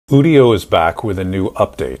Udio is back with a new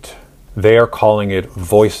update. They are calling it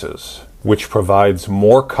Voices, which provides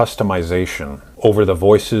more customization over the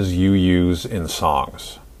voices you use in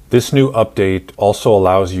songs. This new update also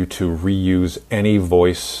allows you to reuse any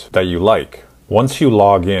voice that you like. Once you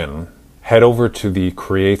log in, head over to the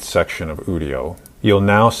Create section of Udio. You'll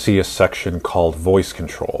now see a section called Voice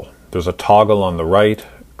Control. There's a toggle on the right.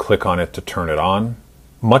 Click on it to turn it on.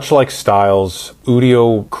 Much like styles,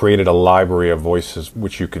 Udio created a library of voices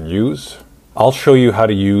which you can use. I'll show you how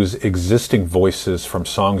to use existing voices from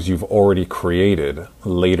songs you've already created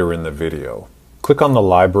later in the video. Click on the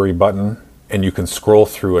library button and you can scroll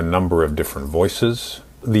through a number of different voices.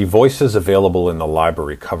 The voices available in the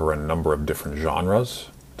library cover a number of different genres.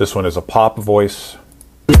 This one is a pop voice.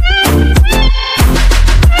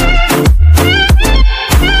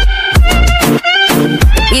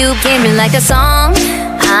 You came in like a song,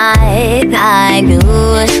 I knew.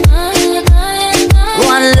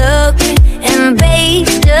 One look and babe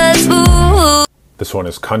just moved. This one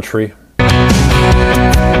is country.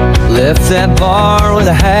 Left that bar with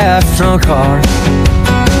a half-drunk heart.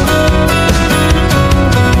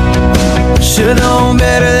 Should've known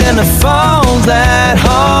better than to fall that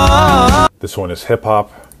hard. This one is hip hop.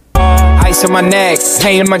 Ice on my neck,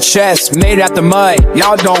 pain in my chest, made out the mud,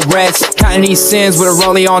 y'all don't rest. Counting these sins with a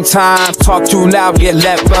rollie on time. Talk too loud, get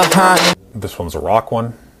left behind. This one's a rock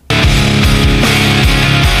one.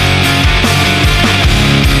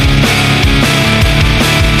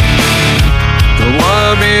 Don't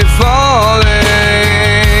wanna be falling,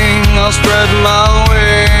 I'll spread my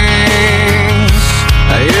wings.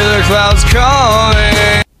 I hear the clouds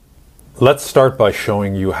calling. Let's start by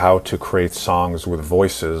showing you how to create songs with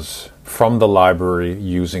voices from the library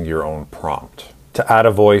using your own prompt. To add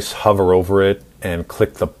a voice, hover over it and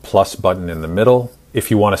click the plus button in the middle.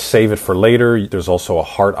 If you want to save it for later, there's also a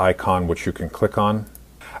heart icon which you can click on.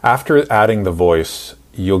 After adding the voice,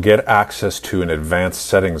 you'll get access to an advanced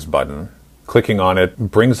settings button. Clicking on it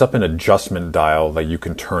brings up an adjustment dial that you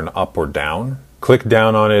can turn up or down. Click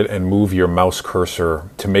down on it and move your mouse cursor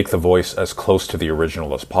to make the voice as close to the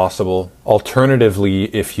original as possible. Alternatively,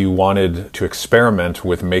 if you wanted to experiment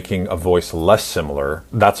with making a voice less similar,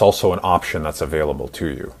 that's also an option that's available to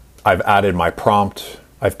you. I've added my prompt,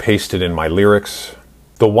 I've pasted in my lyrics.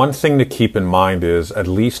 The one thing to keep in mind is, at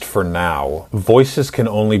least for now, voices can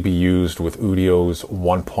only be used with Udio's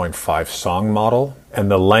 1.5 song model, and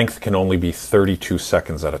the length can only be 32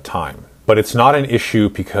 seconds at a time. But it's not an issue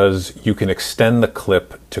because you can extend the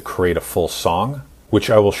clip to create a full song,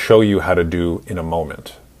 which I will show you how to do in a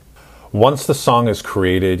moment. Once the song is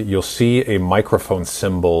created, you'll see a microphone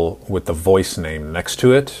symbol with the voice name next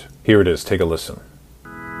to it. Here it is, take a listen.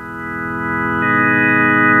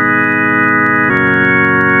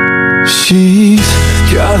 She's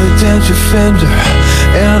got a denture fender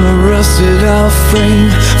and a rusted out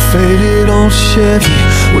frame, faded old Chevy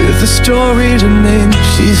with a storied name.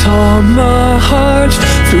 She's hauled my heart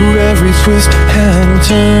through every twist and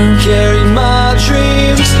turn, carried my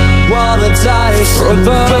dreams while the dice from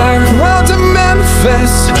the back road to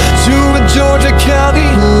Memphis to a Georgia County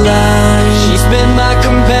line. She's been my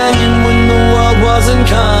companion when the world wasn't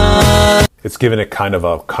kind. It's given it kind of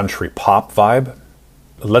a country pop vibe.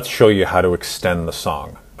 Let's show you how to extend the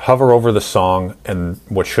song. Hover over the song and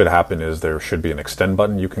what should happen is there should be an extend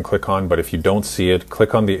button you can click on, but if you don't see it,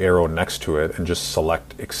 click on the arrow next to it and just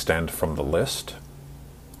select extend from the list.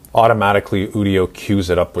 Automatically, Udio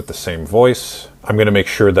queues it up with the same voice. I'm going to make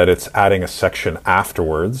sure that it's adding a section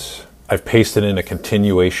afterwards. I've pasted in a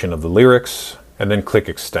continuation of the lyrics and then click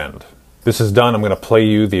extend. This is done. I'm going to play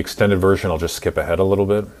you the extended version. I'll just skip ahead a little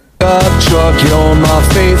bit. Truck, you're my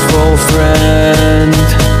faithful friend.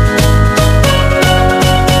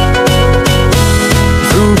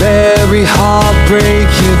 Through every heartbreak,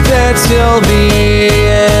 you're there till the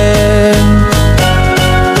end.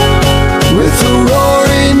 With a roar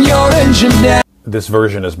in your engine now. This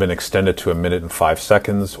version has been extended to 1 minute and 5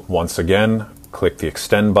 seconds. Once again, click the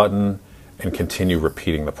extend button and continue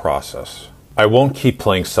repeating the process. I won't keep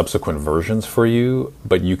playing subsequent versions for you,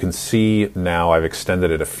 but you can see now I've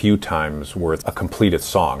extended it a few times where it's a completed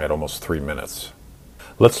song at almost 3 minutes.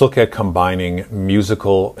 Let's look at combining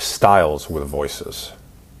musical styles with voices.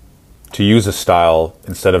 To use a style,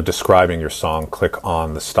 instead of describing your song, click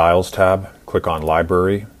on the Styles tab, click on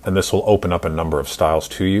Library, and this will open up a number of styles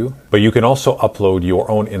to you. But you can also upload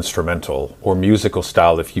your own instrumental or musical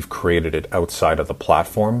style if you've created it outside of the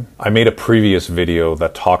platform. I made a previous video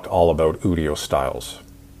that talked all about Udio styles.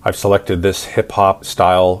 I've selected this hip-hop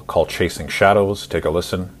style called Chasing Shadows. Take a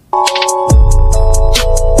listen.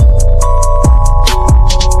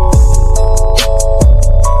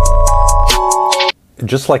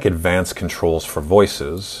 Just like advanced controls for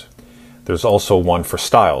voices, there's also one for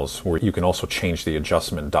styles, where you can also change the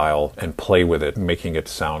adjustment dial and play with it, making it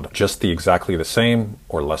sound just exactly the same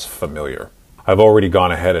or less familiar. I've already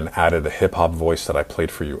gone ahead and added the hip-hop voice that I played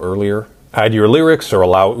for you earlier. Add your lyrics or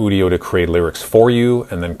allow Udio to create lyrics for you,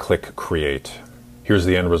 and then click Create. Here's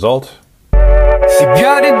the end result. She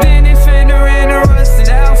got a Denny fender and a rusted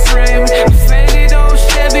out frame, a faded old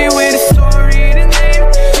Chevy with a story to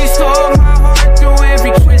name. She stole my heart through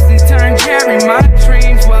every twist and turn, carry my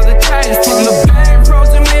dreams while the tires from the back roads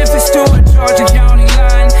of Memphis to a Georgia County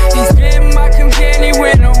line. She's been my companion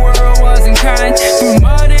when the world wasn't kind. Through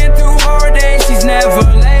mud and through hard days, she's never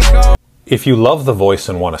let go. If you love the voice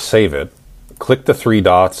and want to save it, click the three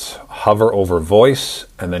dots, hover over Voice,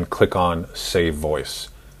 and then click on Save Voice.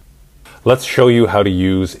 Let's show you how to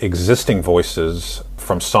use existing voices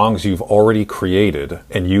from songs you've already created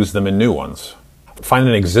and use them in new ones. Find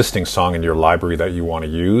an existing song in your library that you want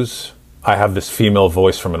to use. I have this female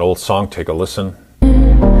voice from an old song. Take a listen.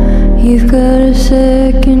 You've got a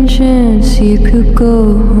second chance, you could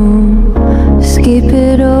go home. Skip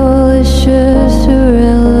it all, it's just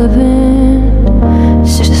irrelevant.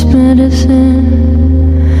 It's just medicine.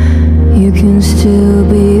 You can still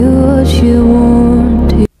be what you want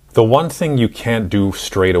to. The one thing you can't do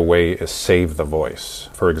straight away is save the voice.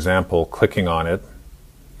 For example, clicking on it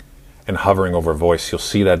and hovering over voice, you'll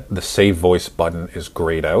see that the Save Voice button is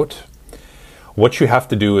grayed out. What you have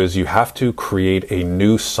to do is you have to create a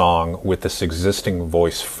new song with this existing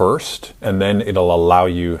voice first, and then it'll allow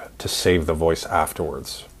you to save the voice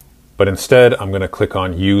afterwards. But instead, I'm going to click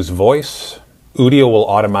on Use Voice. Udio will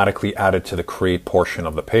automatically add it to the Create portion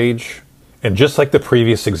of the page. And just like the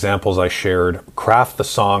previous examples I shared, craft the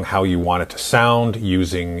song how you want it to sound,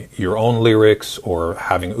 using your own lyrics or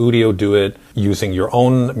having Udio do it, using your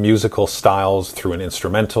own musical styles through an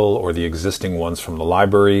instrumental or the existing ones from the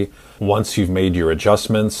library. Once you've made your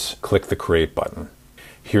adjustments, click the Create button.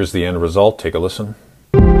 Here's the end result. Take a listen.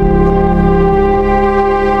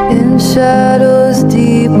 In shadows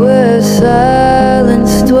deep where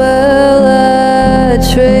silence dwell, I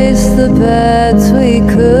trace the paths we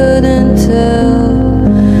couldn't tell.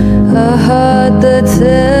 A heart that's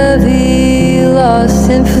heavy, lost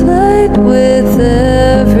in flight. With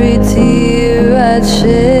every tear I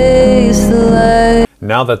chase the light.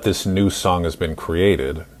 Now that this new song has been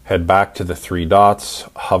created, head back to the three dots,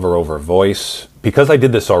 hover over Voice. Because I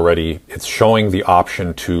did this already, it's showing the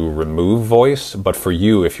option to remove voice, but for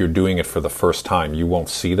you, if you're doing it for the first time, you won't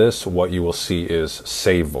see this. What you will see is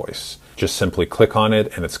Save Voice. Just simply click on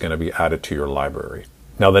it and it's going to be added to your library.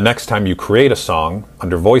 Now the next time you create a song,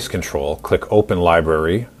 under voice control, click Open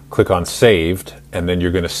Library, click on Saved, and then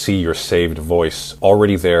you're going to see your saved voice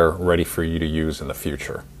already there, ready for you to use in the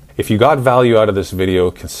future. If you got value out of this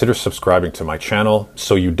video, consider subscribing to my channel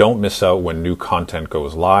so you don't miss out when new content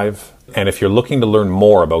goes live. And if you're looking to learn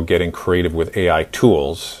more about getting creative with AI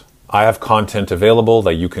tools, I have content available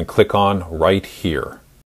that you can click on right here.